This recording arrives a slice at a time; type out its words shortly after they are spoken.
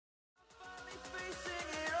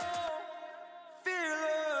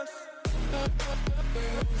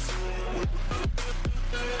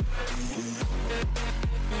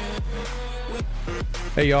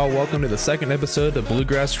Hey y'all, welcome to the second episode of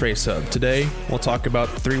Bluegrass Race Hub. Today, we'll talk about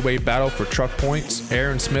the three-way battle for truck points,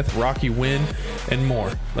 Aaron Smith, Rocky Wynn, and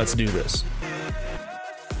more. Let's do this.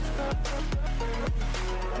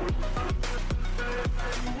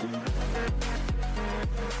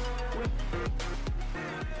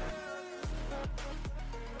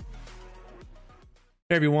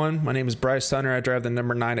 Hey everyone, my name is Bryce Hunter. I drive the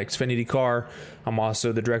number 9 Xfinity car. I'm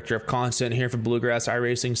also the director of content here for Bluegrass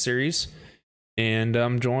iRacing Series. And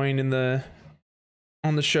I'm joined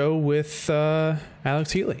on the show with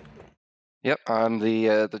Alex Healy. Yep, I'm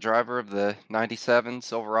the driver of the 97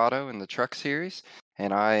 Silverado in the truck series,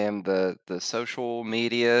 and I am the social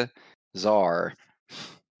media czar.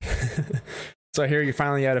 So I hear you're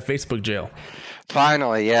finally out of Facebook jail.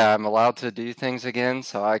 Finally, yeah, I'm allowed to do things again,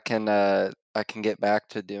 so I can get back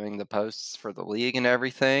to doing the posts for the league and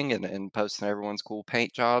everything, and posting everyone's cool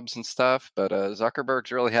paint jobs and stuff. But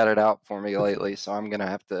Zuckerberg's really had it out for me lately, so I'm gonna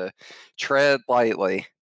have to tread lightly.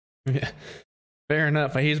 Yeah, fair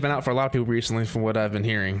enough. He's been out for a lot of people recently, from what I've been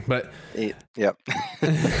hearing. But yep.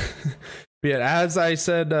 Yeah, as I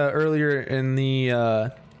said earlier in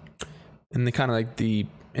the kind of like the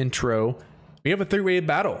intro, we have a three-way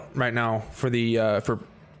battle right now for the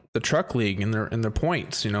truck league and their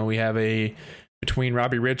points. You know, we have between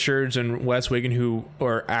Robbie Richards and Wes Wiggin, who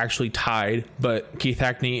are actually tied, but Keith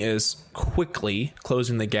Hackney is quickly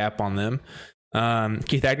closing the gap on them.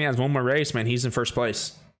 Keith Hackney has one more race, man. He's in first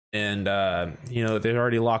place, and they've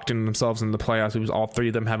already locked in themselves in the playoffs. It was all three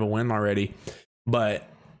of them have a win already. But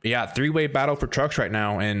yeah, three-way battle for trucks right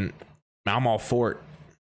now, and I'm all for it.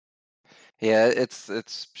 Yeah,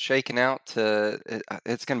 it's shaking out to.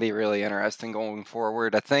 It's going to be really interesting going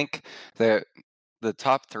forward. I think the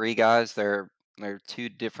top three guys, there are two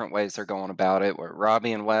different ways they're going about it. Where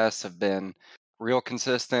Robbie and Wes have been real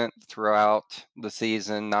consistent throughout the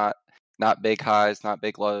season, not big highs, not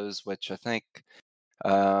big lows. Which I think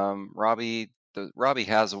Robbie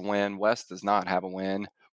has a win, Wes does not have a win.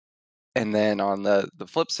 And then on the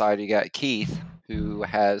flip side, you got Keith, who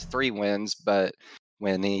has 3 wins, but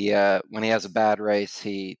when he has a bad race,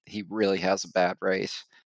 he really has a bad race.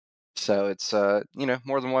 So it's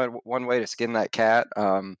more than one way to skin that cat.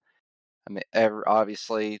 I mean,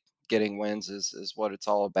 obviously getting wins is what it's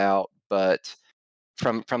all about. But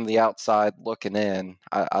from the outside looking in,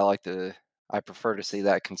 I prefer to see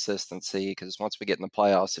that consistency, because once we get in the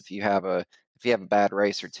playoffs, if you have a bad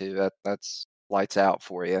race or two, that's lights out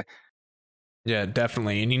for you. Yeah,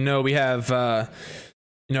 definitely. And we have a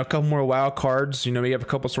couple more wild cards. We have a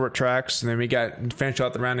couple short tracks, and then we got finish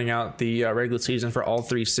out the rounding out the regular season for all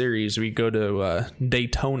 3 series. We go to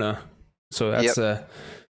Daytona, so that's a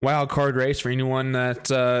wild card race for anyone that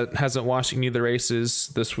hasn't watched any of the races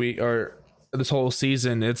this week or this whole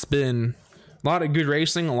season. It's been a lot of good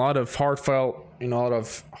racing, a lot of heartfelt, a lot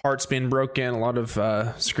of hearts being broken, a lot of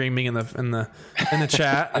screaming in the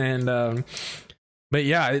chat, and but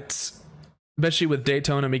yeah, it's. Especially with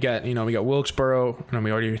Daytona, we got Wilkesboro. No,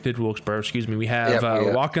 we already did Wilkesboro. Excuse me. We have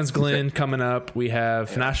Watkins Glen coming up. We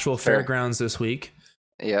have Nashville Fairgrounds this week.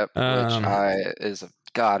 Yep.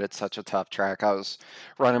 It's such a tough track. I was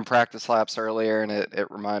running practice laps earlier, and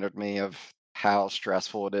it reminded me of how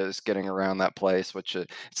stressful it is getting around that place. Which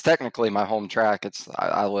it's technically my home track.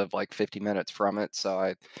 I live like 50 minutes from it,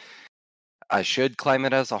 so I should claim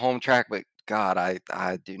it as a home track, but God,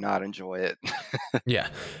 I do not enjoy it. Yeah,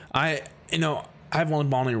 I've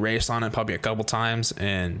only raced on it probably a couple times,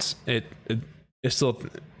 and it's still,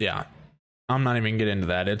 yeah, I'm not even getting into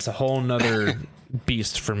that. It's a whole nother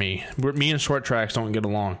beast for me. Me and short tracks don't get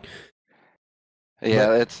along.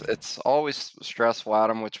 Yeah, it's always stressful,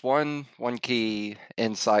 Adam. Which one key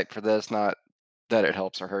insight for this, not that it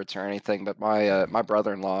helps or hurts or anything, but my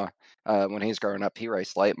brother-in-law, when he's growing up, he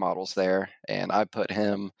raced late models there, and I put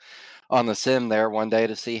him on the sim there one day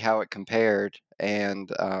to see how it compared.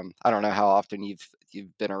 And I don't know how often you've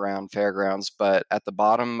been around fairgrounds, but at the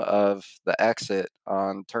bottom of the exit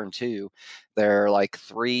on turn 2, there are like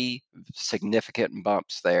 3 significant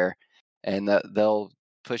bumps there, and they'll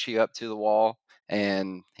push you up to the wall.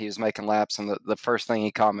 And he was making laps, and the first thing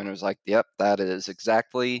he commented was like, "Yep, that is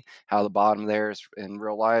exactly how the bottom there is in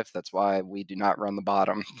real life. That's why we do not run the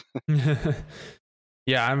bottom."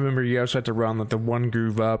 Yeah, I remember you also had to run like the one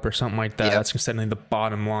groove up or something like that. Yep. That's considered the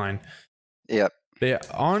bottom line. Yep. But yeah,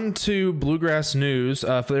 on to Bluegrass news.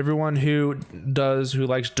 For everyone who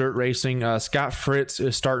likes dirt racing, Scott Fritz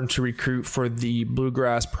is starting to recruit for the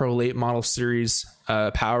Bluegrass Pro Late Model Series,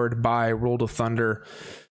 powered by World of Thunder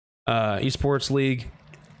Esports League.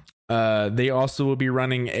 They also will be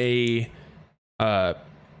running a a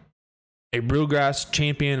Bluegrass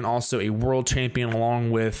champion and also a world champion,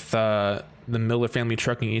 along with the Miller Family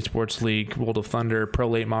Trucking Esports League World of Thunder Pro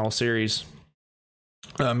Late Model Series.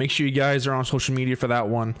 Make sure you guys are on social media for that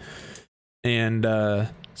one. And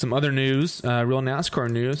some other news, real NASCAR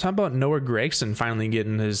news. How about Noah Gragson finally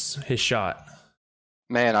getting his shot?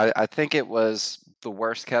 Man, I think it was the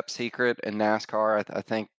worst kept secret in NASCAR. I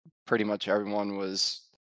think pretty much everyone was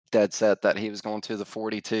dead set that he was going to the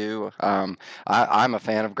 42. I'm a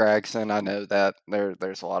fan of Gregson. I know that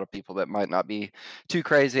there's a lot of people that might not be too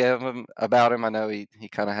crazy of him, about him. I know he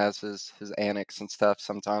kind of has his antics and stuff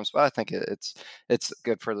sometimes, but I think it's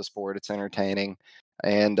good for the sport. It's entertaining,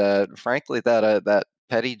 and frankly, that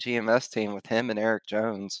Petty GMS team with him and Eric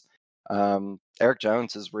Jones. Eric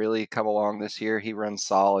Jones has really come along this year. He runs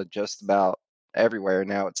solid just about everywhere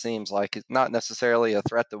now. It seems like it's not necessarily a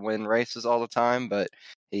threat to win races all the time, but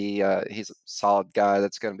he's a solid guy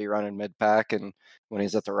that's going to be running mid pack, and when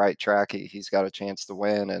he's at the right track, he's got a chance to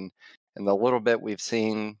win. And the little bit we've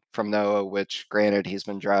seen from Noah, which granted he's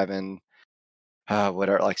been driving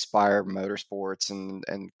whatever like Spire Motorsports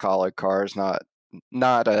and college cars,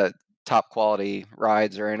 not a top quality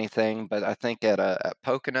rides or anything, but I think at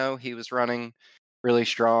Pocono he was running really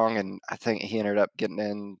strong, and I think he ended up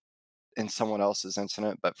getting in someone else's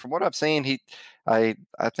incident. But from what I've seen, I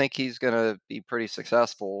think he's going to be pretty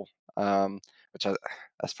successful. Which,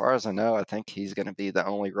 as far as I know, I think he's going to be the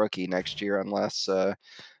only rookie next year, unless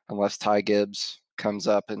Ty Gibbs comes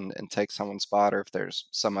up and takes someone's spot, or if there's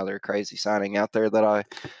some other crazy signing out there that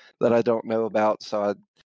I don't know about. So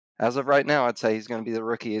as of right now, I'd say he's going to be the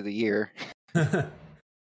rookie of the year.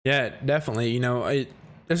 Yeah, definitely.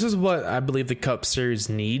 This is what I believe the Cup Series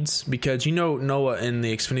needs, because Noah in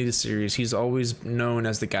the Xfinity Series, he's always known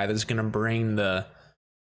as the guy that's going to bring the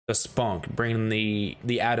spunk, bring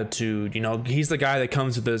the attitude. He's the guy that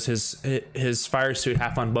comes with his fire suit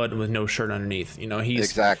half unbuttoned with no shirt underneath.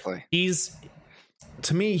 He's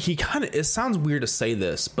to me, he kind of, it sounds weird to say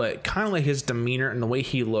this, but kind of like his demeanor and the way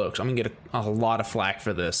he looks. I'm gonna get a lot of flack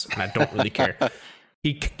for this, and I don't really care.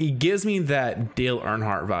 He gives me that Dale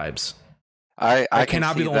Earnhardt vibes. I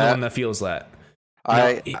cannot be the only one that feels that.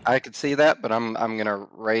 I could see that, but I'm gonna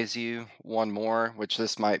raise you one more, which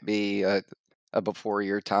this might be a before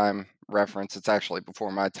your time reference. It's actually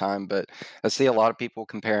before my time, but I see a lot of people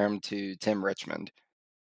compare him to Tim Richmond,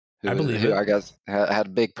 who I guess had a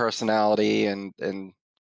big personality and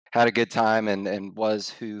had a good time and was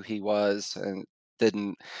who he was, and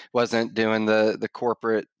wasn't doing the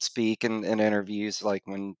corporate speak in interviews like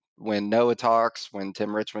when Noah talks, when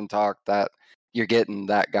Tim Richmond talked, that you're getting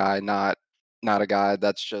that guy, not a guy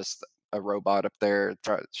that's just a robot up there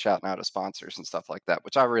shouting out at sponsors and stuff like that,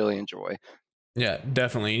 which I really enjoy. Yeah,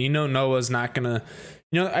 definitely. Noah's not gonna.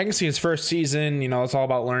 I can see his first season. It's all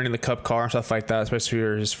about learning the Cup car and stuff like that, especially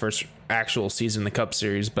for his first actual season in the Cup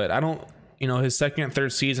Series. But I don't. His second and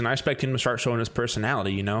third season, I expect him to start showing his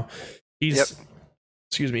personality.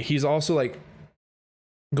 Excuse me. He's also like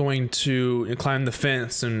going to climb the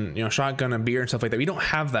fence and shotgun a beer and stuff like that. We don't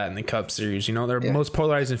have that in the Cup Series. Their most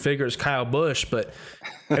polarizing figure is Kyle Busch, but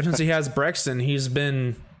ever since he has Brexton, he's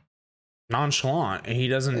been nonchalant, and he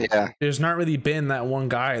doesn't. There's not really been that one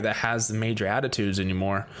guy that has the major attitudes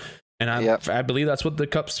anymore, and I believe that's what the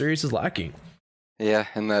Cup Series is lacking. Yeah,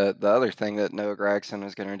 and the other thing that Noah Gragson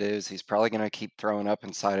is going to do is he's probably going to keep throwing up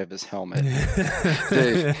inside of his helmet.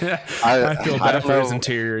 Dude, I feel bad for his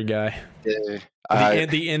interior guy. Dude,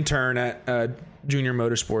 the intern at Junior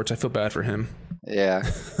Motorsports. I feel bad for him. Yeah,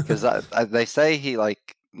 because they say he I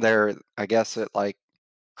guess at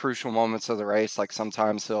crucial moments of the race, like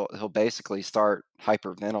sometimes he'll basically start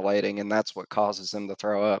hyperventilating, and that's what causes him to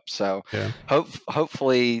throw up. So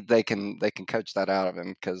hopefully they can coach that out of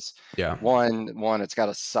him, because one it's got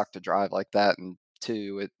to suck to drive like that, and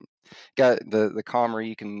two, it got the calmer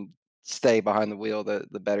you can stay behind the wheel, the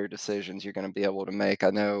better decisions you're going to be able to make.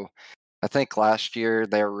 I think last year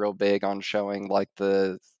they were real big on showing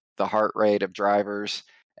the heart rate of drivers,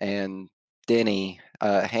 and Denny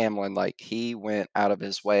Hamlin, he went out of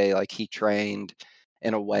his way, he trained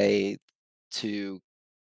in a way to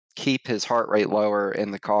keep his heart rate lower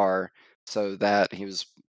in the car so that he was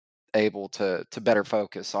able to better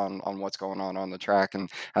focus on what's going on the track. And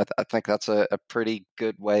I think that's a pretty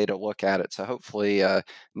good way to look at it. So hopefully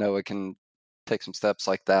Noah can take some steps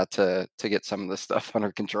like that to get some of this stuff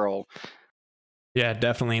under control. Yeah,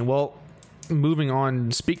 definitely. Well, moving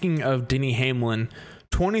on, speaking of Denny Hamlin,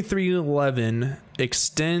 2311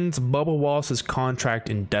 extends Bubba Wallace's contract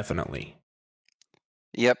indefinitely.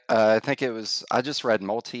 Yep, I think it was. I just read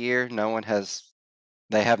multi-year.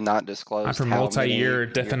 They have not disclosed. For multi-year,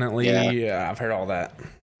 definitely. Yeah, I've heard all that.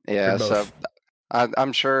 Yeah, so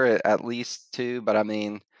I'm sure at least two, but I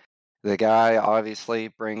mean, the guy obviously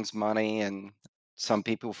brings money, and some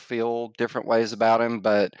people feel different ways about him,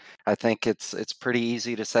 but I think it's pretty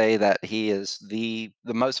easy to say that he is the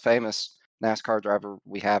most famous NASCAR driver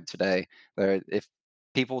we have today. If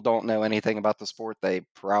people don't know anything about the sport, they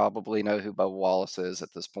probably know who Bubba Wallace is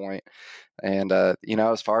at this point. And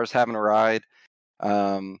as far as having a ride,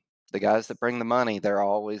 um, the guys that bring the money, they're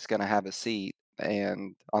always going to have a seat.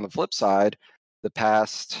 And on the flip side, the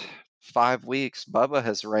past 5 weeks, Bubba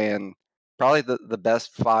has ran probably the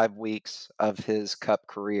best 5 weeks of his Cup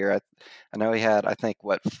career. I know he had, I think,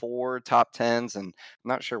 what, four top tens, and I'm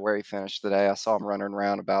not sure where he finished today. I saw him running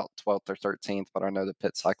around about 12th or 13th, but I know the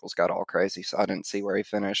pit cycles got all crazy, so I didn't see where he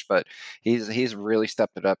finished. But he's really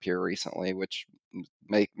stepped it up here recently, which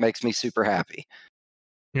makes me super happy.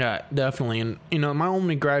 Yeah, definitely. And, my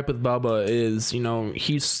only gripe with Bubba is,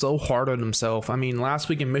 he's so hard on himself. I mean, last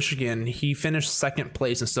week in Michigan, he finished second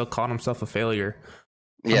place and still called himself a failure.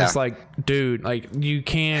 I'm Yeah. just like, dude, like, you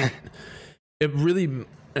can't. It really,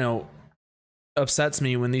 upsets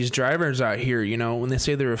me when these drivers out here, when they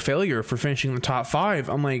say they're a failure for finishing the top five.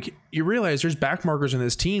 I'm like, you realize there's back markers in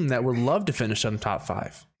this team that would love to finish in the top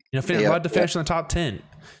five. Love to finish in the top 10.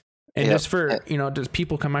 And Yep. just for, just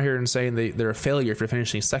people come out here and say they're a failure for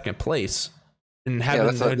finishing second place and Yeah,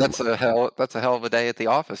 having, that's a hell of a day at the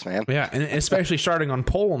office, man. yeah, and especially starting on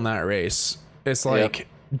pole in that race. It's Yep. like,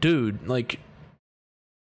 dude, like,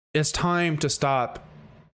 it's time to stop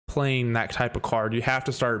playing that type of card. You have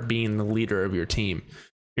to start being the leader of your team.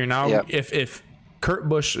 You're now, Yep. if Kurt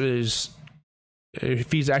Busch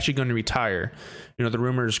if he's actually going to retire, the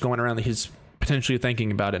rumors going around that he's potentially thinking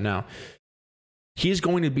about it now. He's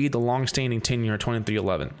going to be the long-standing tenure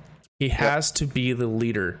 2311. He has to be the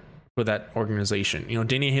leader for that organization.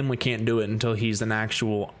 Denny Hamlin can't do it until he's an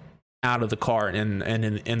actual out of the car and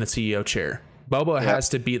in the CEO chair. Bubba has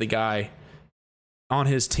to be the guy on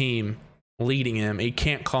his team leading him. He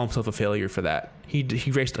can't call himself a failure for that. He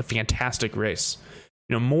raced a fantastic race.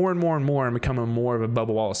 More and more and more, I'm becoming more of a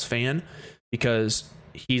Bubba Wallace fan because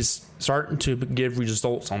he's starting to give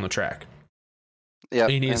results on the track. Yeah,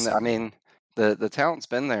 and I mean, the talent's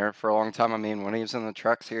been there for a long time. I mean, when he was in the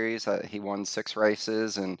Truck Series, he won 6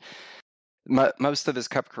 races, and most of his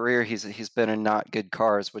Cup career, he's been in not good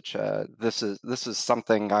cars. Which this is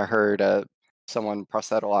something I heard someone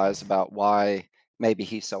proselytize about why maybe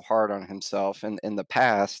he's so hard on himself. In the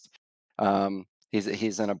past,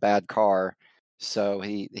 he's in a bad car, so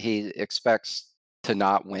he expects to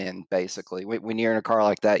not win. Basically, when you're in a car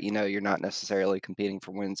like that, you're not necessarily competing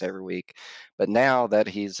for wins every week. But now that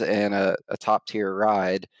he's in a top tier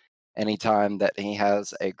ride, anytime that he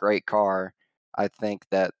has a great car, I think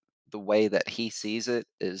that the way that he sees it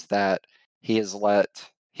is that he's let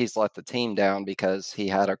the team down because he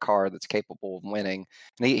had a car that's capable of winning.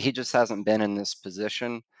 And he just hasn't been in this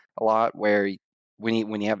position a lot where when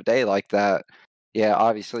you have a day like that, yeah,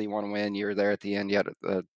 obviously you want to win. You're there at the end. You had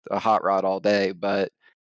a hot rod all day, but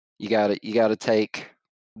you gotta take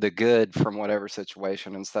the good from whatever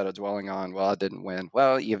situation instead of dwelling on, well, I didn't win.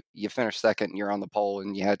 Well, you finished second and you're on the pole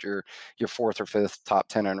and you had your fourth or fifth top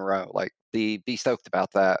 10 in a row. Like be stoked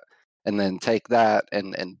about that, and then take that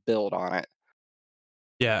and build on it.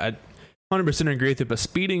 Yeah, I 100% agree with it.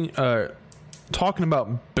 But talking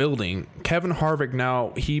about building, Kevin Harvick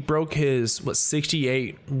now, he broke his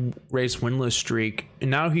 68 race winless streak, and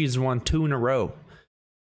now he's won 2 in a row.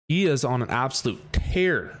 He is on an absolute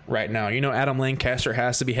tear right now. Adam Lancaster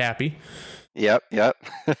has to be happy. Yep.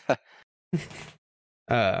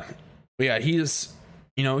 But yeah, he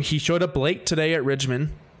showed up late today at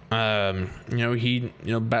Richmond. Logano,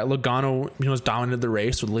 dominated the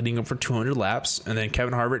race with leading up for 200 laps, and then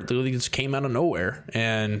Kevin Harvick literally just came out of nowhere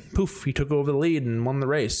and poof, he took over the lead and won the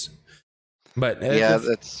race. But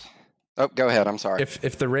go ahead. I'm sorry.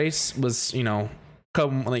 If the race was,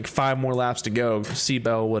 couple 5 more laps to go,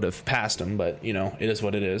 Seabell would have passed him, but it is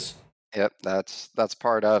what it is. Yep, that's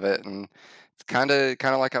part of it, and it's kind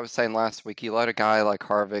of like I was saying last week. You let a guy like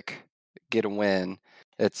Harvick get a win.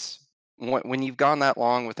 It's when you've gone that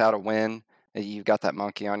long without a win, you've got that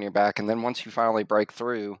monkey on your back, and then once you finally break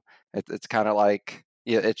through, it's kind of like,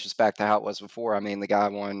 yeah, it's just back to how it was before. I mean, the guy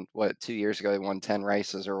won 2 years ago. He won 10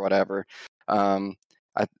 races or whatever. Um,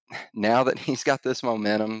 I, now that he's got this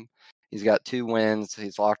momentum, he's got 2 wins.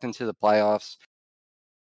 He's locked into the playoffs.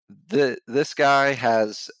 This guy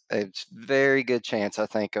has a very good chance, I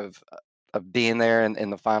think, of being there in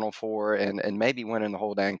the Final Four and maybe winning the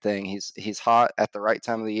whole dang thing. He's hot at the right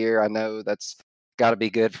time of the year. I know that's got to be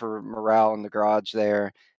good for morale in the garage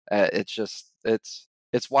there.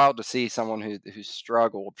 It's wild to see someone who's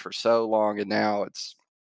struggled for so long, and now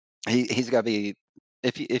he's got to be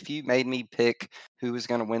if you made me pick who was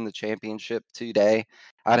going to win the championship today,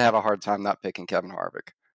 I'd have a hard time not picking Kevin Harvick.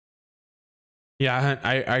 Yeah,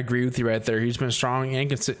 I agree with you right there. He's been strong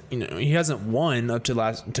and he hasn't won up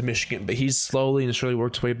to Michigan, but he's slowly and surely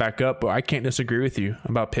worked his way back up. But I can't disagree with you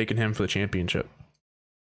about picking him for the championship.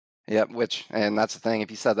 Yep, and that's the thing. If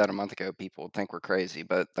you said that a month ago, people would think we're crazy,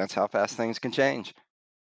 but that's how fast things can change.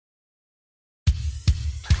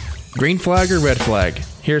 Green flag or red flag?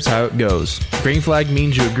 Here's how it goes. Green flag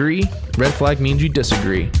means you agree. Red flag means you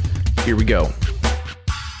disagree. Here we go.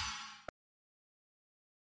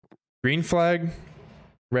 Green flag,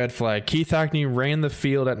 red flag. Keith Hackney ran the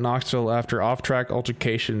field at Knoxville after off-track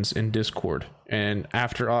altercations in Discord, and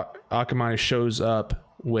after Akamai shows up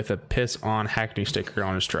with a "piss on Hackney" sticker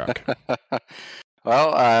on his truck.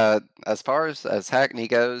 Well, as far as Hackney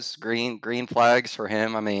goes, green flags for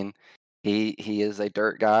him. I mean, he is a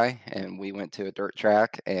dirt guy, and we went to a dirt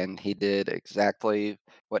track, and he did exactly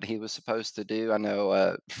what he was supposed to do. I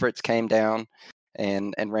know Fritz came down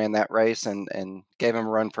and ran that race and gave him a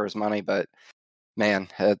run for his money, but man,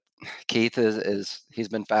 Keith he's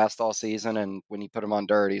been fast all season, and when you put him on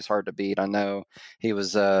dirt, he's hard to beat. I know he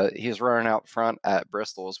was running out front at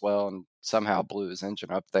Bristol as well, and somehow blew his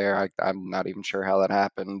engine up there. I'm not even sure how that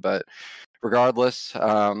happened, but regardless,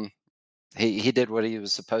 he did what he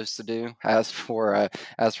was supposed to do. As for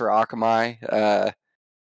Akamai,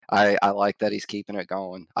 I like that he's keeping it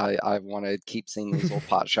going. I want to keep seeing these little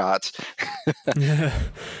pot shots. Yeah,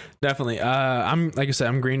 definitely. I'm like I said,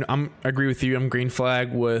 I'm green. I agree with you. I'm green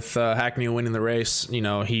flag with Hackney winning the race. I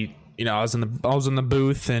was in the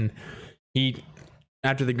booth, and he,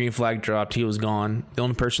 after the green flag dropped, he was gone. The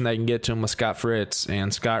only person that can get to him was Scott Fritz,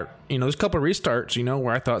 and Scott. There's a couple of restarts,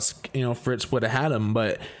 where I thought Fritz would have had him,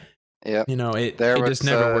 but yeah, it just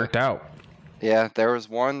never worked out. Yeah, there was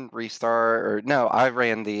one restart, or no, I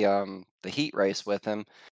ran the heat race with him.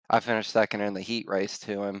 I finished second in the heat race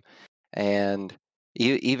to him, and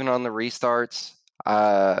even on the restarts,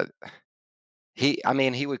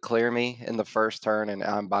 he would clear me in the first turn, and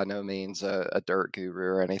I'm by no means a dirt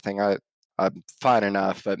guru or anything. I'm fine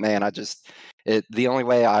enough, but man, the only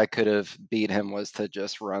way I could have beat him was to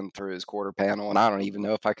just run through his quarter panel, and I don't even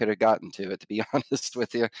know if I could have gotten to it, to be honest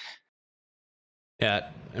with you. Yeah,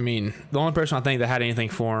 I mean, the only person I think that had anything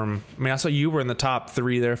for him, I saw you were in the top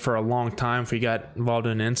 3 there for a long time before you got involved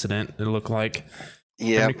in an incident, it looked like.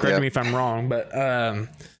 Yeah. Correct me if I'm wrong, but but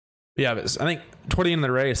I think toward the end of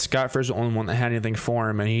the race, Scott Fritz was the only one that had anything for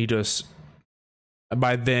him, and he just,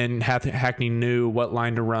 by then, Hackney knew what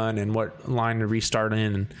line to run and what line to restart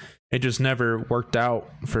in, and it just never worked out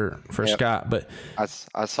for Scott. But I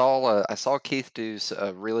saw Keith do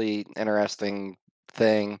a really interesting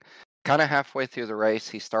thing. Kind of halfway through the race,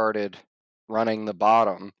 he started running the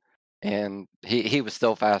bottom, and he was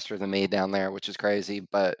still faster than me down there, which is crazy.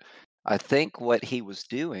 But I think what he was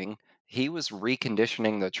doing, he was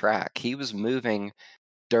reconditioning the track. He was moving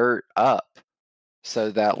dirt up so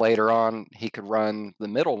that later on he could run the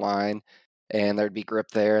middle line, and there'd be grip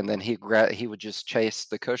there, and then he would just chase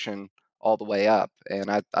the cushion all the way up. And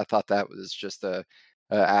I thought that was just a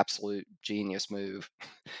absolute genius move.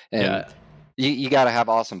 And yeah. You got to have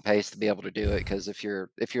awesome pace to be able to do it, because if you're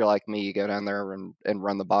like me, you go down there and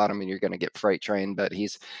run the bottom, and you're going to get freight trained. But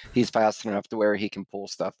he's fast enough to where he can pull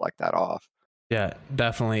stuff like that off. Yeah,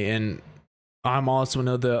 definitely. And I'm also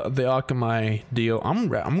the Akamai deal. I'm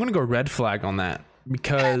going to go red flag on that,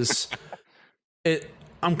 because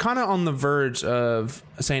I'm kind of on the verge of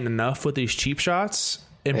saying enough with these cheap shots.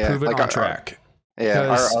 Improve it on track.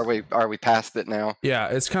 Are we past it now? Yeah,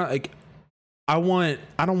 it's kind of like, I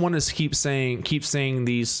don't want to keep saying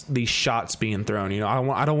these shots being thrown.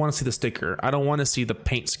 I don't want to see the sticker. I don't want to see the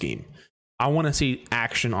paint scheme. I want to see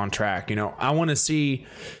action on track. I want to see,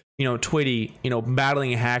 Twitty,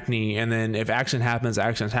 battling Hackney, and then if actions happen.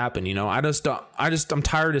 I'm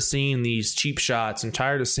tired of seeing these cheap shots. I'm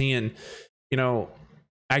tired of seeing,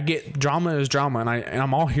 I get drama is drama, and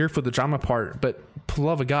I'm all here for the drama part, but for the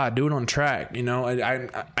love of God, do it on track.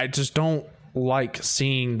 I just don't like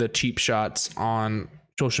seeing the cheap shots on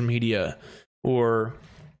social media or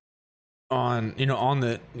on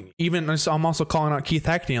even I'm also calling out Keith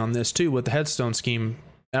Hackney on this too with the headstone scheme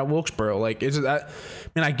at Wilkesboro. Like, is that,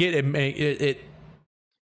 I get it,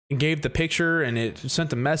 it gave the picture and it sent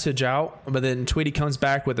the message out, but then Tweety comes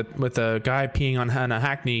back with a guy peeing on a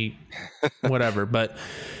Hackney whatever. But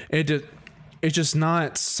it's just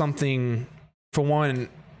not something. For one,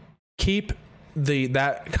 keep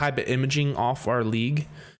that type of imaging off our league.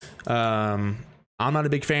 I'm not a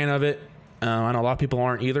big fan of it. I know a lot of people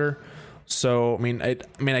aren't either. So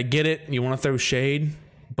I get it. You want to throw shade,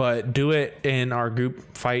 but do it in our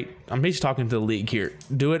group fight. I'm basically talking to the league here.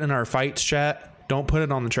 Do it in our fights chat. Don't put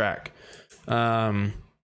it on the track.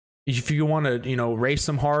 If you want to, race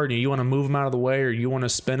them hard and you want to move them out of the way, or you want to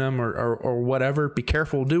spin them or whatever, be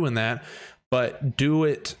careful doing that, but do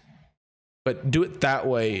it that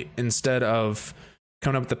way instead of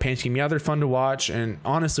coming up with the paint scheme. Yeah, they're fun to watch. And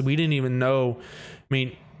honestly, we didn't even know. I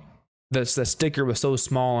mean, the sticker was so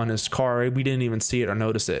small on his car, we didn't even see it or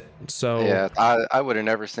notice it. So yeah, I would have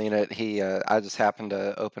never seen it. I just happened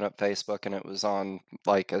to open up Facebook, and it was on,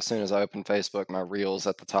 like, as soon as I opened Facebook, my reels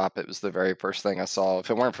at the top, it was the very first thing I saw. If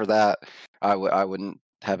it weren't for that, I wouldn't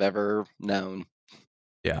have ever known.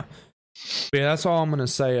 Yeah. But yeah, that's all I'm gonna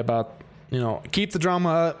say about, keep the drama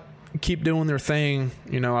up, keep doing their thing.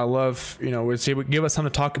 I love, give us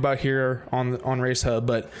something to talk about here on Race Hub,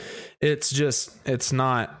 but it's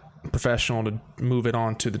not professional to move it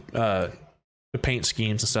on to the paint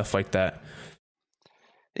schemes and stuff like that.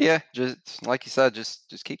 Yeah, just like you said,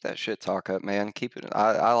 just keep that shit talk up, man. Keep it.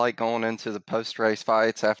 I like going into the post race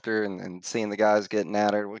fights after and seeing the guys getting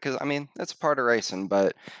at it, because I mean that's a part of racing.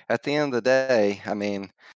 But at the end of the day, I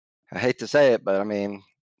mean, I hate to say it, but I mean,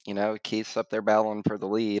 Keith's up there battling for the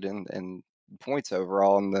lead and points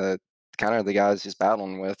overall, and the kind of the guys he's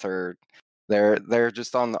battling with are they're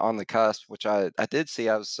just on the cusp, which I did see.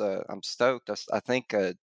 I'm stoked. I think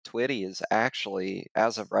Twitty is actually,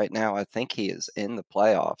 as of right now, I think he is in the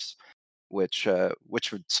playoffs, which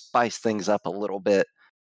would spice things up a little bit.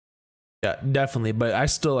 Yeah, definitely. But I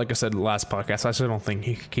still, like I said last podcast, I still don't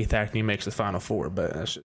think Keith Hackney makes the Final Four. But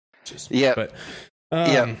that's just yeah. But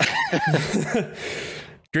yeah.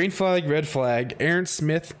 Green flag, red flag. Aaron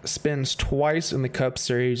Smith spins twice in the Cup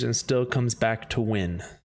Series and still comes back to win.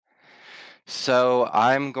 So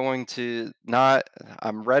I'm going to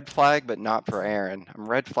I'm red flag, but not for Aaron. I'm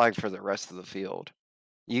red flag for the rest of the field.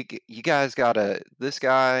 You guys this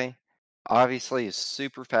guy obviously is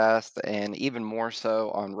super fast, and even more so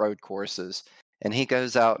on road courses. And he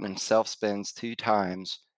goes out and self spins 2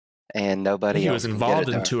 times, and nobody else can get it done. He was involved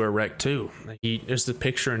into a wreck too. There's the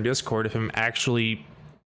picture in Discord of him actually,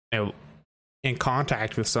 in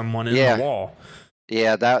contact with someone in the wall.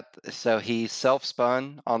 Yeah, so he self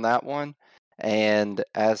spun on that one, and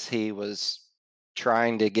as he was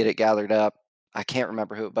trying to get it gathered up, I can't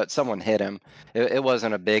remember who, but someone hit him. It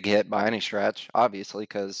wasn't a big hit by any stretch, obviously,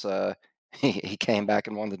 because he came back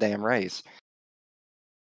and won the damn race.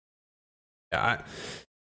 Yeah,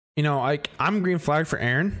 I'm green flag for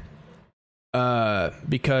Aaron,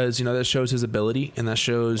 because that shows his ability, and that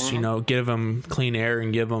shows give him clean air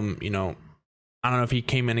and give him I don't know if he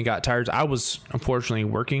came in and got tires. I was unfortunately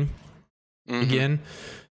working again,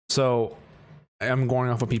 so I'm going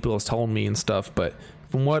off what people have told me and stuff, but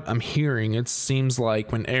from what I'm hearing, it seems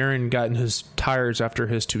like when Aaron got in his tires after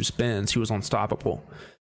his 2 spins, he was unstoppable.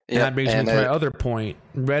 And that brings me to my other point: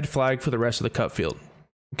 red flag for the rest of the Cup field,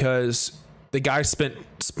 because the guy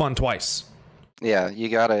spun twice. Yeah, you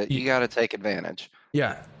gotta take advantage.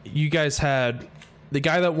 Yeah, you guys had the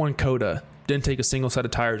guy that won Coda didn't take a single set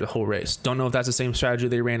of tires the whole race. Don't know if that's the same strategy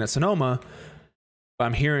they ran at Sonoma, but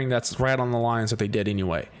I'm hearing that's right on the lines that they did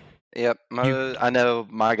anyway. Yep, I know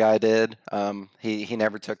my guy did. He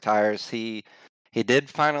never took tires. He did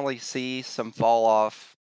finally see some fall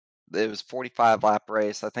off. It was 45 lap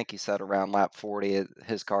race. I think he said around lap 40,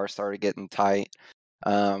 his car started getting tight.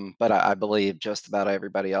 But I believe just about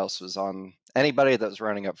everybody else was on. Anybody that was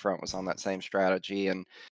running up front was on that same strategy, and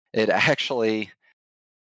it actually,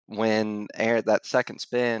 when that second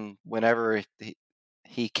spin, whenever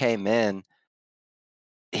he came in,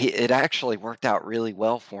 it actually worked out really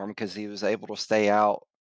well for him, because he was able to stay out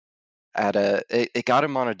at it got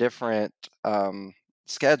him on a different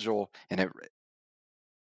schedule, and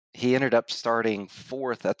he ended up starting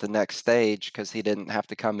 4th at the next stage because he didn't have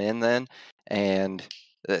to come in then, and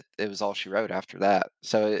it was all she wrote after that.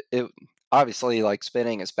 So it obviously, like,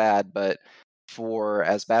 spinning is bad, but for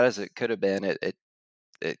as bad as it could have been, it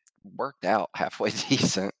worked out halfway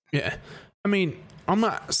decent. Yeah. I mean, I'm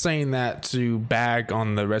not saying that to bag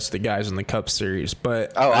on the rest of the guys in the Cup Series,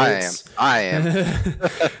 but I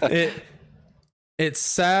am. It's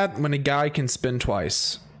sad when a guy can spin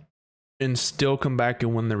twice and still come back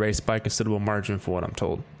and win the race by a considerable margin, for what I'm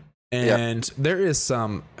told. And there is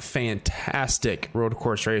some fantastic road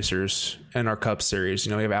course racers in our Cup Series.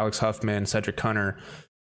 We have Alex Huffman, Cedric Hunter,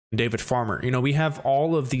 David Farmer. We have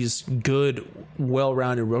all of these good,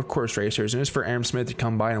 well-rounded road course racers, and just for Aaron Smith to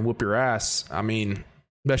come by and whoop your ass, I mean,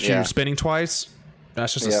 especially you're spinning twice,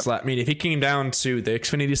 that's just a slap. I mean, if he came down to the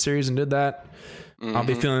Xfinity Series and did that, I'll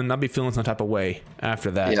be feeling some type of way after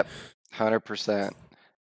that. Yep, 100%.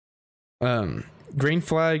 green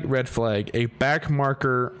flag, red flag. A back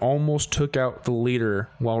marker almost took out the leader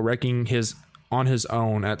while wrecking on his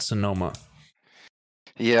own at Sonoma.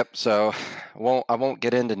 Yep. So I won't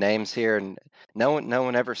get into names here, and no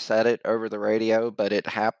one ever said it over the radio, but it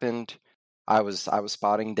happened. I was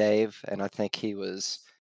spotting Dave, and I think he was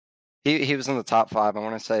in the top 5. I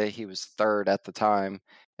want to say he was third at the time,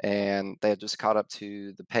 and they had just caught up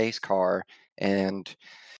to the pace car, and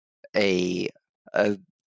a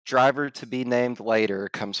driver to be named later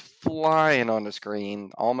comes flying on the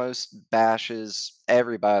screen, almost bashes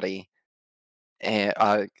everybody, and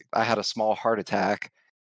I had a small heart attack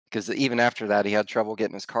because even after that he had trouble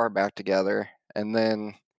getting his car back together, and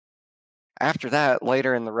then after that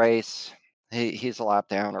later in the race he's a lap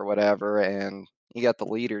down or whatever, and you got the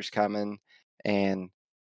leaders coming, and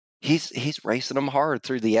he's racing them hard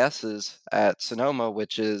through the S's at Sonoma,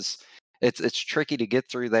 which is it's tricky to get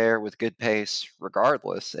through there with good pace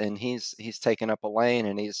regardless. And he's taking up a lane,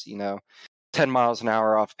 and he's 10 miles an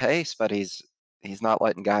hour off pace, but he's not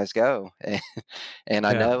letting guys go. And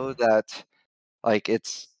I know that like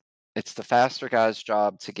it's the faster guy's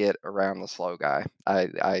job to get around the slow guy.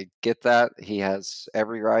 I get that. He has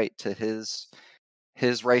every right to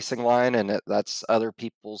his racing line, and that's other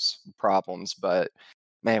people's problems. But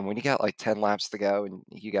man, when you got like 10 laps to go and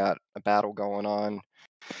you got a battle going on,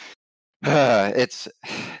 it's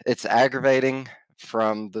aggravating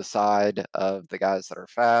from the side of the guys that are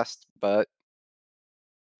fast, but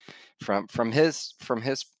from his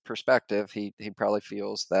perspective, he probably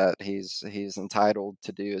feels that he's entitled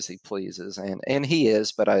to do as he pleases, and he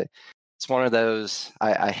is. But it's one of those,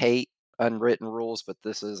 I hate unwritten rules, but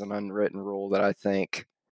this is an unwritten rule that I think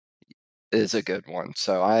is a good one.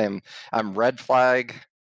 So I'm red flag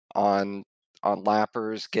on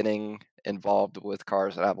lappers getting involved with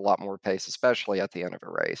cars that have a lot more pace, especially at the end of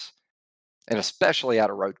a race, and especially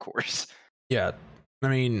at a road course. Yeah, I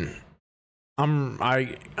mean,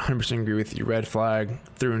 I 100% agree with you. Red flag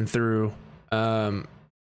through and through. I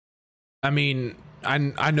mean,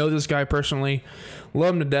 I know this guy personally,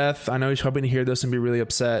 love him to death. I know he's hoping to hear this and be really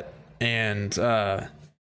upset. And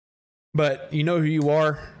but you know who you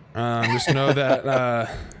are. Just know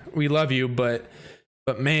that we love you. But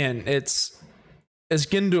man, it's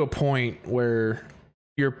getting to a point where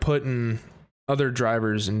you're putting other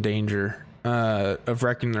drivers in danger of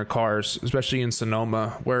wrecking their cars, especially in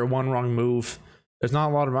Sonoma, where one wrong move, there's not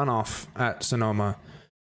a lot of runoff at Sonoma.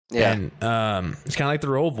 Yeah. And it's kind of like the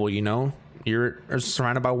Roval, you're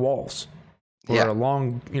surrounded by walls or a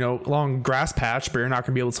long grass patch, but you're not going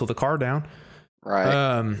to be able to slow the car down.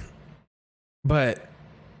 Right. But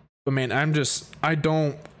man, I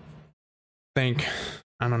don't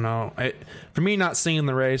know. For me, not seeing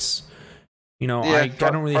the race, I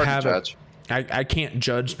don't really have it. I can't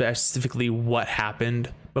judge specifically what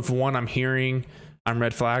happened, but for one, I'm hearing I'm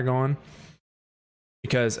red flag on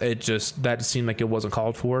because that just seemed like it wasn't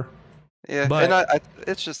called for. Yeah, but, and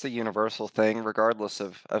it's just a universal thing, regardless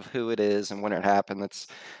of who it is and when it happened. It's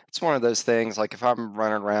one of those things. Like if I'm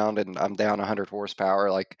running around and I'm down 100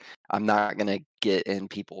 horsepower, like I'm not gonna get in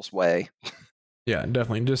people's way. Yeah,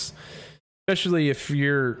 definitely. Just especially if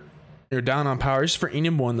you're down on power. Just for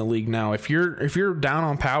anyone in the league now, if you're down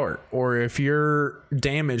on power or if you're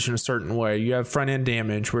damaged in a certain way, you have front end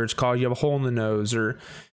damage where it's called you have a hole in the nose, or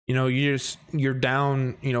you're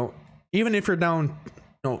down. Even if you're down,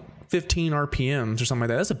 15 RPMs or something like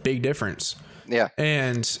that, that's a big difference. Yeah.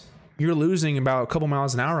 And you're losing about a couple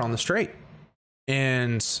miles an hour on the straight.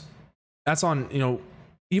 And that's on,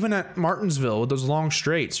 even at Martinsville with those long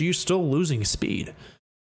straights, you're still losing speed.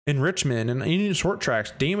 In Richmond and any short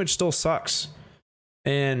tracks, damage still sucks.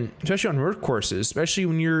 And especially on road courses, especially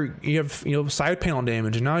when you have side panel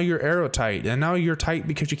damage, and now you're aero tight, and now you're tight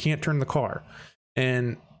because you can't turn the car.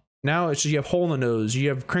 And now it's just you have hole in the nose, you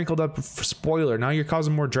have crinkled up spoiler, now you're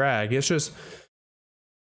causing more drag. It's just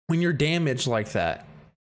when you're damaged like that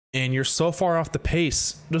and you're so far off the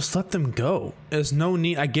pace, just let them go. There's no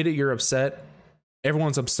need. I get it, you're upset.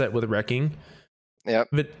 Everyone's upset with wrecking. Yep.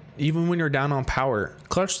 But even when you're down on power,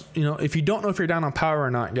 clutch, if you don't know if you're down on power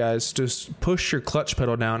or not, guys, just push your clutch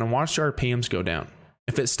pedal down and watch your RPMs go down.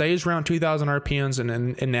 If it stays around 2,000 RPMs and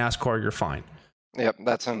in NASCAR, you're fine. Yep,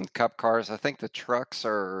 that's in Cup cars. I think the trucks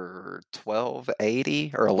are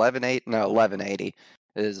 1280 or 1180. No, 1180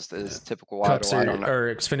 is typical wide. Cup series,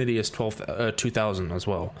 or Xfinity is 2000 as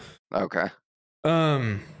well. Okay.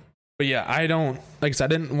 But yeah, I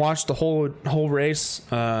didn't watch the whole race.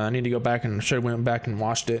 I need to go back and went back and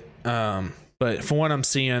watched it. But from what I'm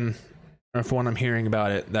seeing or from what I'm hearing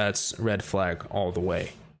about it, that's red flag all the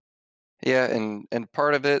way. Yeah, and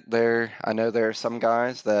part of it there, I know there are some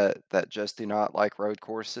guys that just do not like road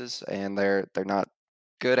courses, and they're not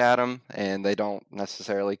good at them, and they don't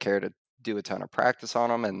necessarily care to do a ton of practice on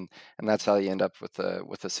them, and that's how you end up with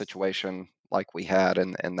a situation like we had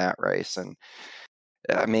in that race. And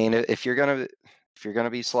I mean, if you're gonna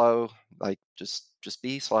be slow, like just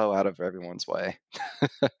be slow out of everyone's way.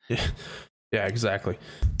 Yeah, yeah, exactly.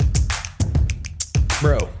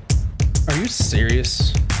 Bro, are you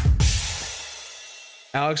serious?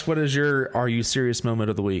 Alex, what is your are you serious moment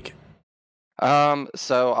of the week?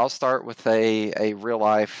 So I'll start with a real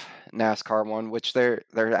life NASCAR one, which they're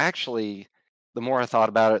actually, the more I thought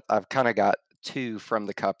about it, I've kind of got two from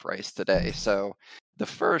the Cup race today. So the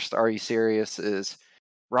first, are you serious, is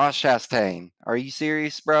Ross Chastain. Are you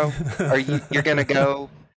serious, bro? You're gonna go?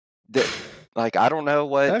 th- Like, I don't know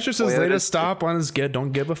what That's just his Toyota's. latest stop on his get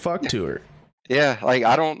don't give a fuck tour. Yeah, like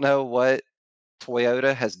I don't know what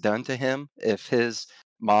Toyota has done to him, if his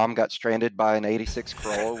mom got stranded by an '86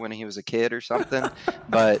 Corolla when he was a kid or something,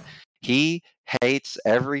 but he hates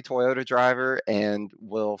every Toyota driver and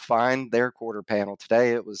will find their quarter panel.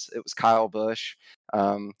 Today it was Kyle Busch.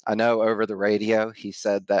 I know over the radio he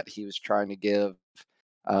said that he was trying to give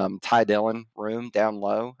Ty Dillon room down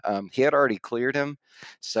low. He had already cleared him,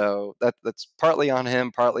 so that's partly on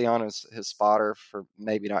him, partly on his spotter for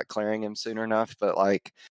maybe not clearing him soon enough. But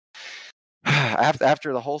like,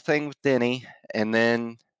 after the whole thing with Denny, and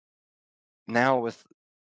then now with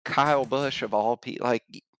Kyle Busch of all people, like,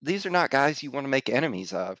 these are not guys you want to make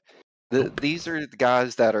enemies of. Nope. These are the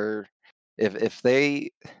guys that are, if they're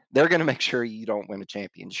going to make sure you don't win a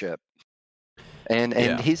championship. And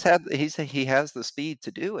Yeah. he has the speed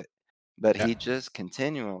to do it, but Yeah. he just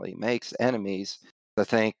continually makes enemies. I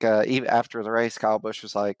think even after the race, Kyle Busch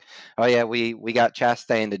was like, "Oh yeah, we got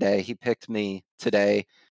Chastain today. He picked me today."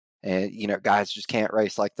 And guys just can't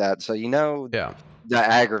race like that. So Yeah. the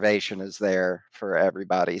aggravation is there for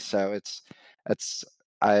everybody. So it's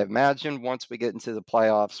I imagine once we get into the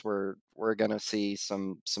playoffs, we're gonna see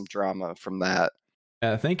some drama from that.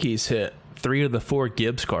 I think he's hit 3 of the 4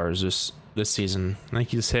 Gibbs cars this season. I think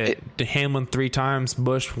he's hit It, Hamlin 3 times,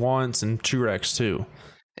 Bush once, and Truex 2.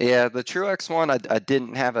 yeah, the Truex one I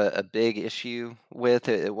didn't have a big issue with.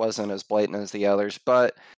 It wasn't as blatant as the others,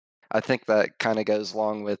 but I think that kind of goes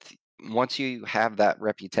along with, once you have that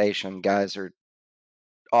reputation, guys are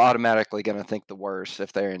automatically going to think the worst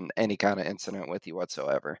if they're in any kind of incident with you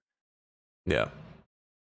whatsoever. Yeah.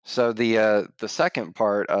 So the second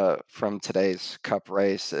part from today's Cup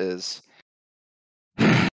race is,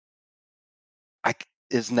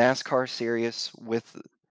 is NASCAR serious with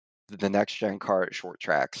the next gen car at short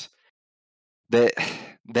tracks? They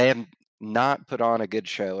they have not put on a good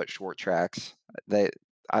show at short tracks. They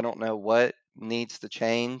I don't know what needs to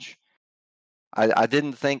change. I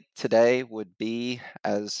didn't think today would be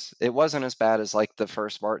as it wasn't as bad as like the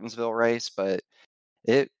first Martinsville race, but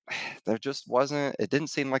it there just wasn't, it didn't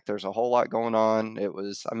seem like there's a whole lot going on. It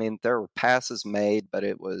was, I mean, there were passes made, but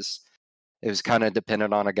it was kind of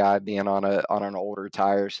dependent on a guy being on an older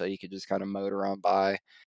tire, so you could just kind of motor on by.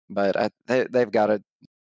 But they've got to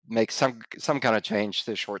make some kind of change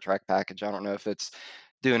to the short track package. I don't know if it's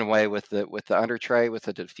doing away with the under tray with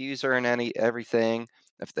the diffuser and everything.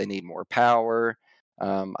 If they need more power,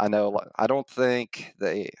 I know I don't think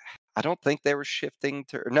they were shifting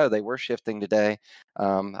to. Or no, they were shifting today.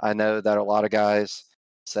 I know that a lot of guys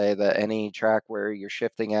say that any track where you're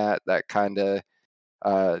shifting at, that kind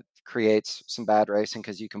of creates some bad racing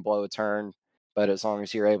because you can blow a turn. But as long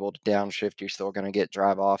as you're able to downshift, you're still going to get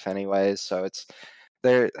drive off anyways. So it's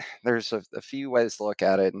there. There's a few ways to look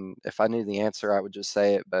at it, and if I knew the answer, I would just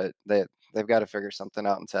say it. But they've got to figure something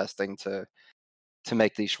out in testing to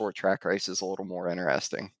make these short track races a little more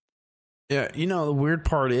interesting. Yeah, the weird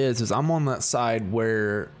part is I'm on that side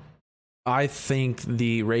where I think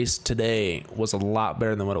the race today was a lot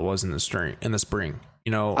better than what it was in the spring.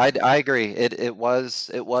 I agree. It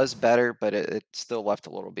was better, but it still left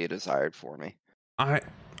a little bit desired for me. I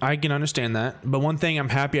I can understand that, but one thing I'm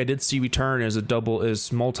happy I did see return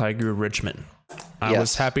is multi-groove Richmond. I was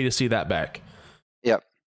Yes. happy to see that back. Yep.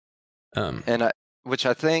 Um, And which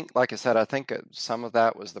I think, like I said, I think some of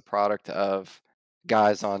that was the product of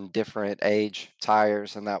guys on different age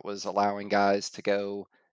tires, and that was allowing guys to go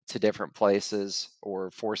to different places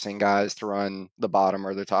or forcing guys to run the bottom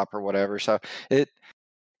or the top or whatever. So it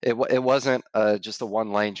it wasn't just a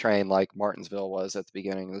one lane train like Martinsville was at the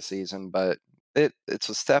beginning of the season, but it's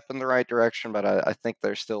a step in the right direction. But I think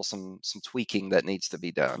there's still some tweaking that needs to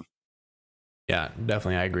be done. yeah,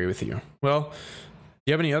 definitely, I agree with you. Well, do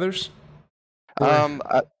you have any others? Or Um,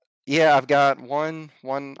 I, Yeah, I've got one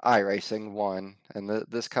iRacing one, and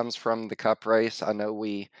this comes from the Cup race. I know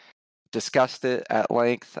we discussed it at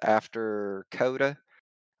length after Coda.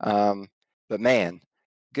 Um, but man,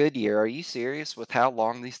 Goodyear, are you serious with how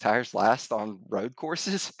long these tires last on road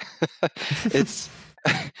courses? It's,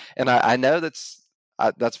 and I know that's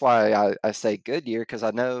why I say Goodyear, because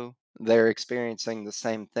I know they're experiencing the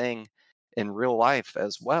same thing in real life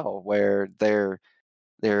as well, where they're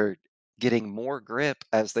getting more grip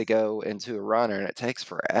as they go into a runner, and it takes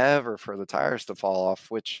forever for the tires to fall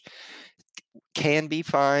off, which can be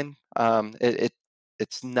fine.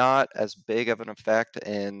 It's not as big of an effect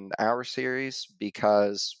in our series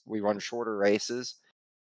because we run shorter races,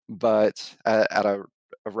 but at a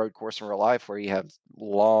road course in real life where you have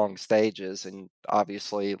long stages and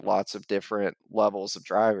obviously lots of different levels of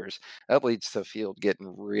drivers, that leads to a field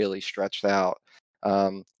getting really stretched out.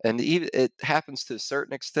 And even it happens to a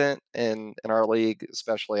certain extent in our league,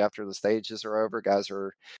 especially after the stages are over. Guys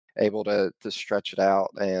are able to stretch it out,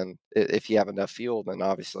 and if you have enough fuel, then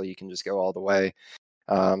obviously you can just go all the way.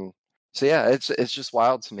 Um, so yeah, it's just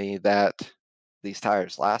wild to me that these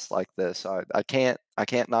tires last like this. I can't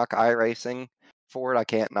knock iRacing for it. I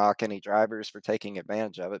can't knock any drivers for taking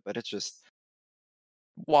advantage of it, but it's just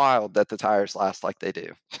wild that the tires last like they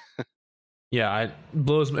do. Yeah, it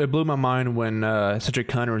blew my mind when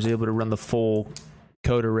Cedric Hunter was able to run the full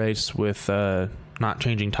Coda race with not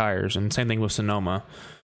changing tires, and same thing with Sonoma.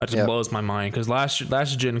 That just Yep. blows my mind because last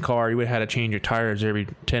gen car you would have had to change your tires every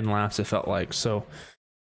 10 laps. It felt like so.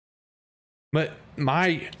 But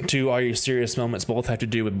my two Are You Serious moments both have to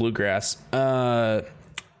do with Bluegrass. Well,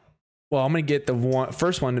 I'm gonna get the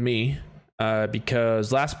first one to me.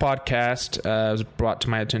 Because last podcast was brought to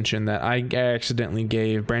my attention that I accidentally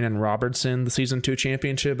gave Brandon Robertson the season 2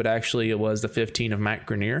 championship, but actually it was the 15 of Matt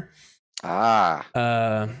Grenier. So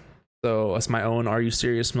that's my own Are You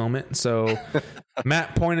Serious moment. So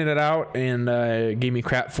Matt pointed it out and gave me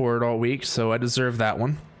crap for it all week, so I deserve that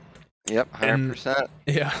one. Yep, 100%.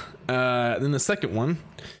 Yeah. Then the second one.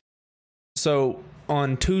 So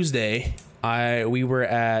on Tuesday, we were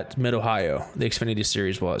at Mid Ohio. The Xfinity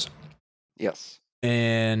Series was. Yes.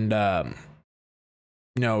 And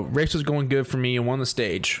race was going good for me and won the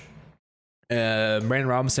stage. Brandon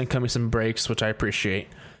Robinson cut me some breaks, which I appreciate.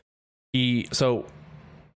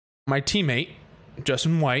 My teammate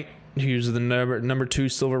Justin White, who's the number 2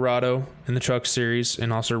 Silverado in the Truck Series,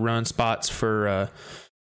 and also runs spots for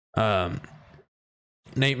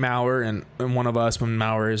Nate Maurer and one of us when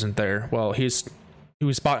Maurer isn't there. Well, he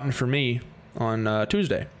was spotting for me on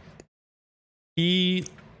Tuesday.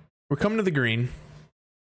 We're coming to the green.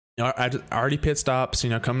 I already pit stops,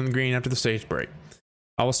 coming to the green after the stage break.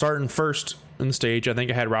 I was starting first in the stage. I think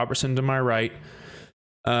I had Robertson to my right.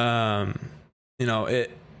 And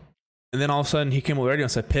then all of a sudden he came over radio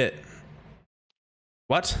and said, "Pit."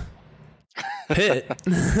 What? Pit?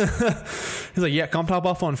 He's like, "Yeah, come top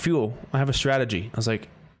off on fuel. I have a strategy." I was like,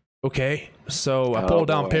 "Okay." So I pulled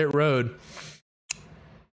down pit road,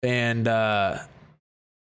 and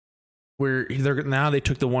now they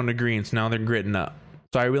took the one to green, so now they're gritting up.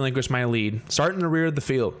 So I relinquished my lead, starting in the rear of the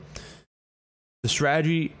field. The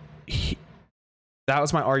strategy, that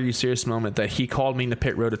was my Are You Serious moment, that he called me in the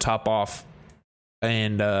pit road to top off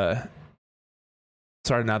and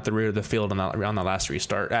starting out the rear of the field on the last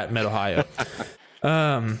restart at Mid Ohio.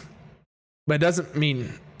 But it doesn't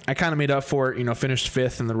mean I kind of made up for it, finished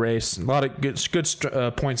 5th in the race. A lot of good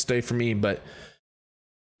points today for me, but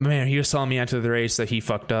man, he was telling me after the race that he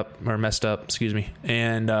fucked up or messed up, excuse me.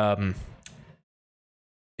 And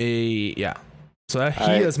yeah. So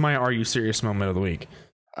he is my Are You Serious moment of the week.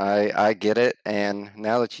 I get it, and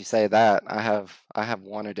now that you say that, I have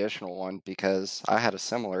one additional one because I had a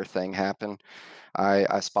similar thing happen.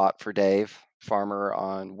 I spot for Dave Farmer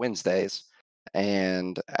on Wednesdays,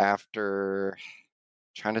 and after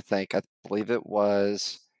trying to think, I believe it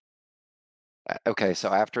was okay. So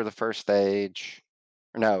after the first stage,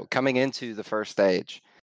 no, coming into the first stage,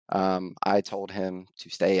 I told him to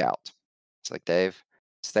stay out. It's like, Dave,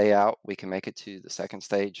 stay out. We can make it to the second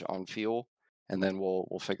stage on fuel, and then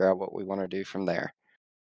we'll figure out what we want to do from there.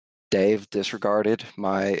 Dave disregarded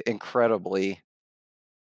my incredibly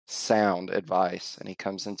sound advice, and he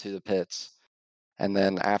comes into the pits. And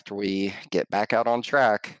then after we get back out on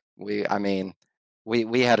track, we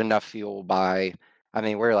had enough fuel by,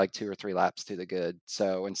 we're like 2 or 3 laps to the good.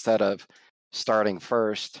 So instead of starting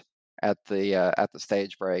first at the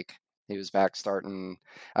stage break, he was back starting,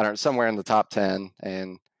 I don't know, somewhere in the top 10.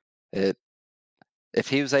 And if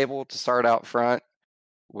he was able to start out front,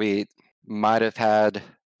 we might have had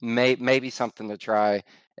maybe something to try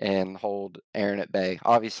and hold Aaron at bay.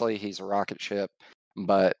 Obviously, he's a rocket ship,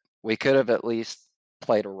 but we could have at least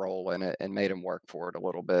played a role in it and made him work for it a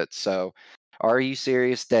little bit. So, are you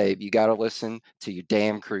serious, Dave? You got to listen to your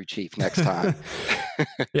damn crew chief next time.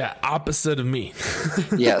 Yeah, opposite of me.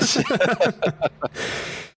 Yes.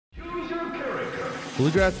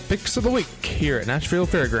 Bluegrass picks of the week here at Nashville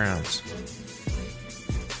Fairgrounds.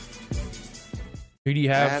 Who do you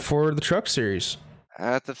have for the truck series?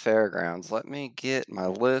 At the fairgrounds. Let me get my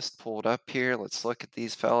list pulled up here. Let's look at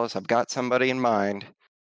these fellas. I've got somebody in mind.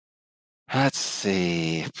 Let's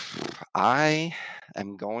see. I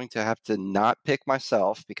am going to have to not pick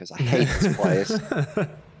myself because I hate this place.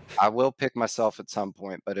 I will pick myself at some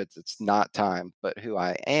point, but it's not time. But who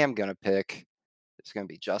I am going to pick is going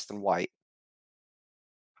to be Justin White.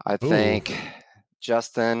 I think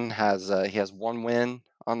Justin has he has one win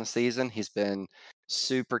on the season. He's been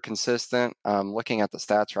super consistent. Looking at the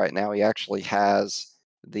stats right now, he actually has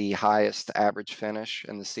the highest average finish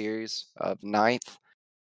in the series of ninth.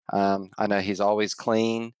 I know he's always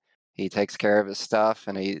clean. He takes care of his stuff,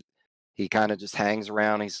 and he kind of just hangs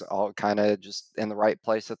around. He's all kind of just in the right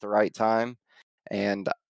place at the right time. And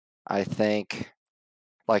I think,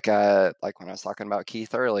 like when I was talking about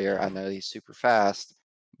Keith earlier, I know he's super fast,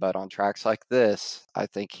 but on tracks like this, I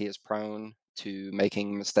think he is prone to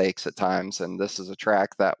making mistakes at times. And this is a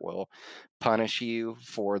track that will punish you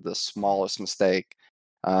for the smallest mistake.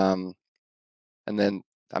 And then,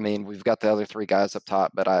 I mean, we've got the other three guys up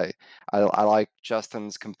top, but I like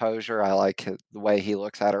Justin's composure. I like the way he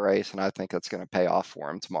looks at a race, and I think that's going to pay off for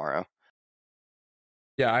him tomorrow.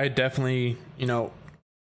 Yeah, I definitely,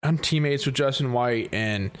 I'm teammates with Justin White,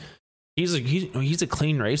 and he's a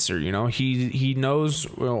clean racer. He knows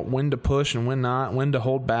when to push and when not, when to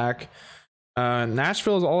hold back.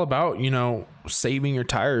 Nashville is all about saving your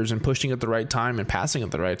tires and pushing at the right time and passing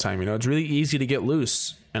at the right time. It's really easy to get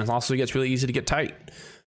loose, and it also gets really easy to get tight.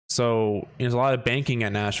 So there's a lot of banking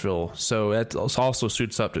at Nashville, so that also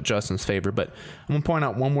suits up to Justin's favor. But I'm gonna point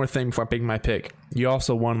out one more thing before I pick my pick. You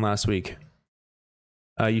also won last week.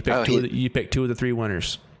 You picked you picked two of the three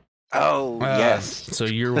winners. Oh, yes. So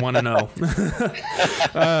you're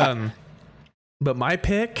 1-0. But my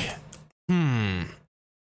pick, you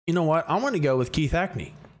know what? I'm going to go with Keith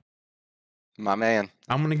Hackney. My man.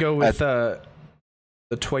 I'm going to go with the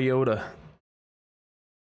Toyota.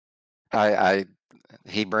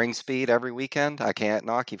 He brings speed every weekend. I can't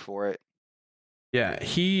knock you for it. Yeah,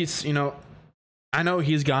 he's, I know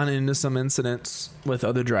he's gone into some incidents with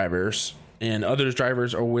other drivers, and other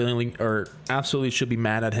drivers are willingly or absolutely should be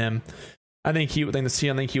mad at him. I think he would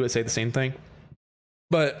say the same thing.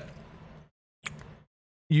 But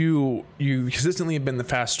you consistently have been the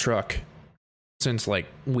fast truck since like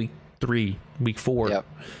week 3, week 4. Yep.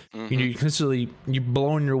 Mm-hmm. You're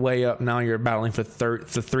blowing your way up. Now you're battling for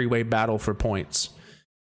the three-way battle for points.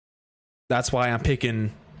 That's why I'm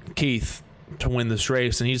picking Keith to win this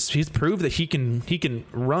race, and he's proved that he can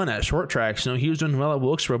run at short tracks. He was doing well at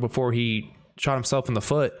Wilkesboro before he shot himself in the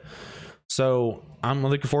foot. So I'm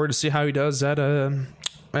looking forward to see how he does at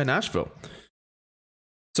Nashville.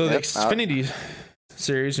 So the Xfinity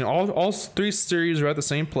series, all three series are at the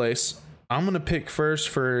same place. I'm gonna pick first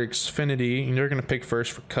for Xfinity, and you're gonna pick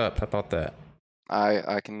first for Cup. How about that?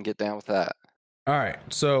 I can get down with that. All right,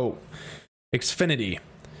 so Xfinity.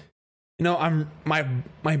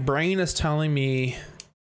 My brain is telling me,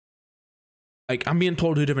 like, I'm being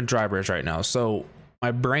told 2 different drivers right now. So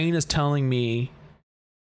my brain is telling me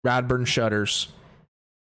Radburn Shutters,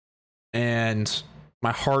 and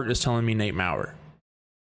my heart is telling me Nate Maurer.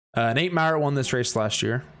 Nate Maurer won this race last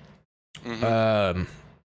year. Mm-hmm.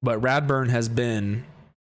 But Radburn has been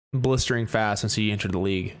blistering fast since he entered the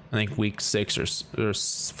league. I think week 6 or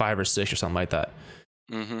 5 or 6 or something like that.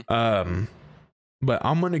 Mm-hmm. But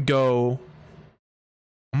I'm gonna go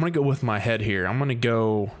with my head here. I'm gonna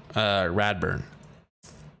go Radburn.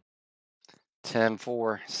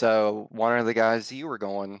 10-4. So one of the guys you were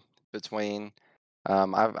going between,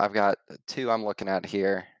 I've got 2 I'm looking at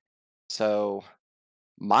here. So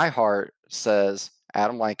my heart says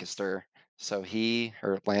Adam Lancaster. So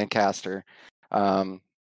Lancaster.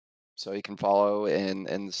 So he can follow in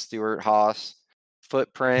the Stuart Haas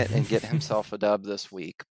footprint and get himself a dub this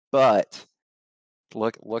week. But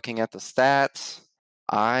looking at the stats,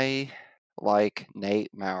 I like Nate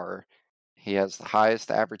Maurer. He has the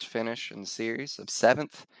highest average finish in the series of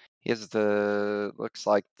 7th. He has looks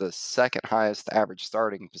like the 2nd highest average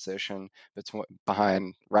starting position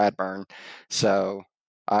behind Radburn. So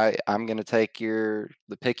I'm going to take the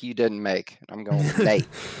pick you didn't make. I'm going with Nate.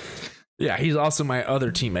 Yeah, he's also my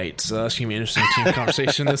other teammate. So that's going to be an interesting team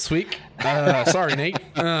conversation this week. Sorry, Nate.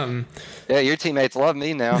 Yeah, your teammates love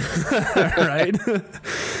me now. Right.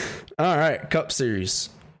 All right, Cup Series.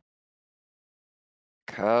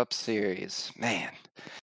 Cup Series, man.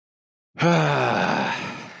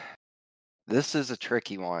 This is a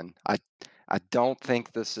tricky one. I don't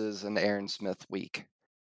think this is an Aaron Smith week.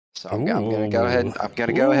 So I'm gonna go ahead Ooh.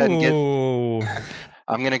 and get Ooh.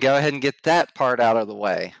 I'm gonna go ahead and get that part out of the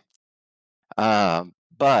way.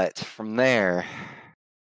 But from there,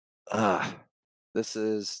 this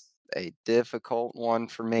is a difficult one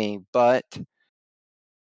for me, but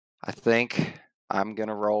I think I'm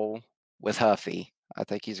gonna roll with Huffy. I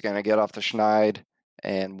think he's gonna get off the schneid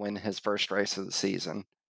and win his first race of the season.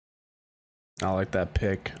 I like that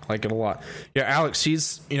pick. I like it a lot. Yeah, Alex,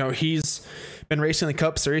 he's been racing the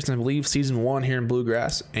Cup Series, I believe season 1 here in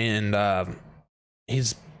Bluegrass, and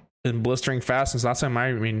he's been blistering fast since last time.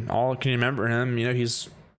 All I can remember him, he's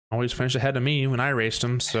always finished ahead of me when I raced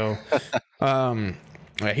him. So,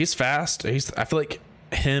 yeah, he's fast. I feel like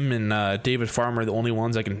him and David Farmer are the only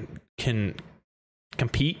ones that can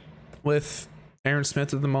compete with Aaron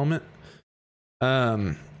Smith at the moment.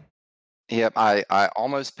 Yep, I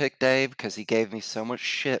almost picked Dave because he gave me so much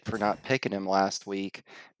shit for not picking him last week.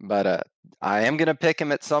 But I am gonna pick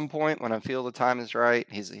him at some point when I feel the time is right.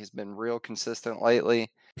 He's been real consistent lately.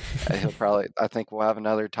 I think we'll have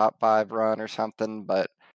another top 5 run or something. But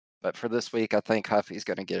for this week, I think Huffy's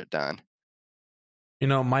gonna get it done.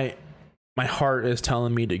 My heart is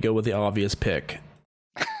telling me to go with the obvious pick,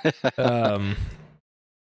 of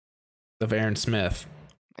Aaron Smith,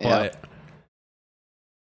 but.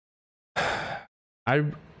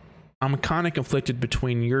 I'm kind of conflicted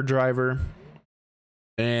between your driver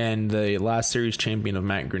and the last series champion of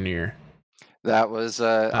Matt Grenier. That was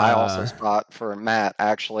I also spot for Matt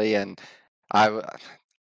actually, and I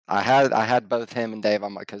had both him and Dave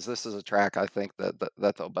on my because this is a track I think that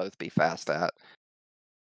they'll both be fast at.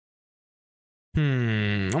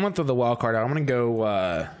 I'm gonna throw the wild card out. I'm gonna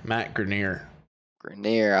go Matt Grenier.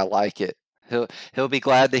 Grenier, I like it. He'll be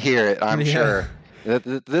glad to hear it. I'm sure.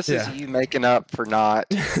 This is you making up for not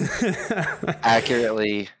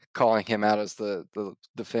accurately calling him out as the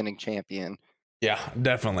defending champion. Yeah,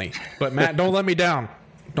 definitely. But Matt, don't let me down.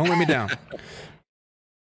 Don't let me down.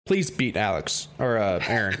 Please beat Alex or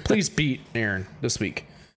Aaron. Please beat Aaron this week.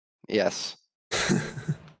 Yes.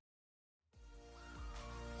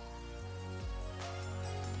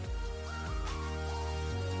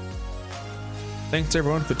 Thanks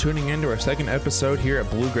everyone for tuning in to our second episode here at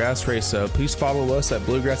Bluegrass Race Hub. Please follow us at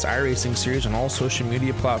Bluegrass iRacing Series on all social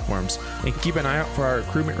media platforms, and keep an eye out for our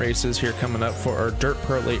recruitment races here coming up for our Dirt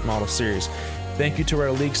Pro Late Model Series. Thank you to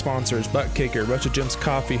our league sponsors, Butt Kicker, Russia Jim's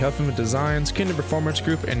Coffee, Huffman Designs, Kinder Performance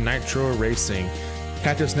Group, and Nitro Racing.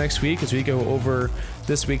 Catch us next week as we go over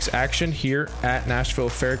this week's action here at Nashville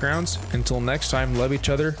Fairgrounds. Until next time, love each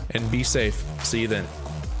other and be safe. See you then.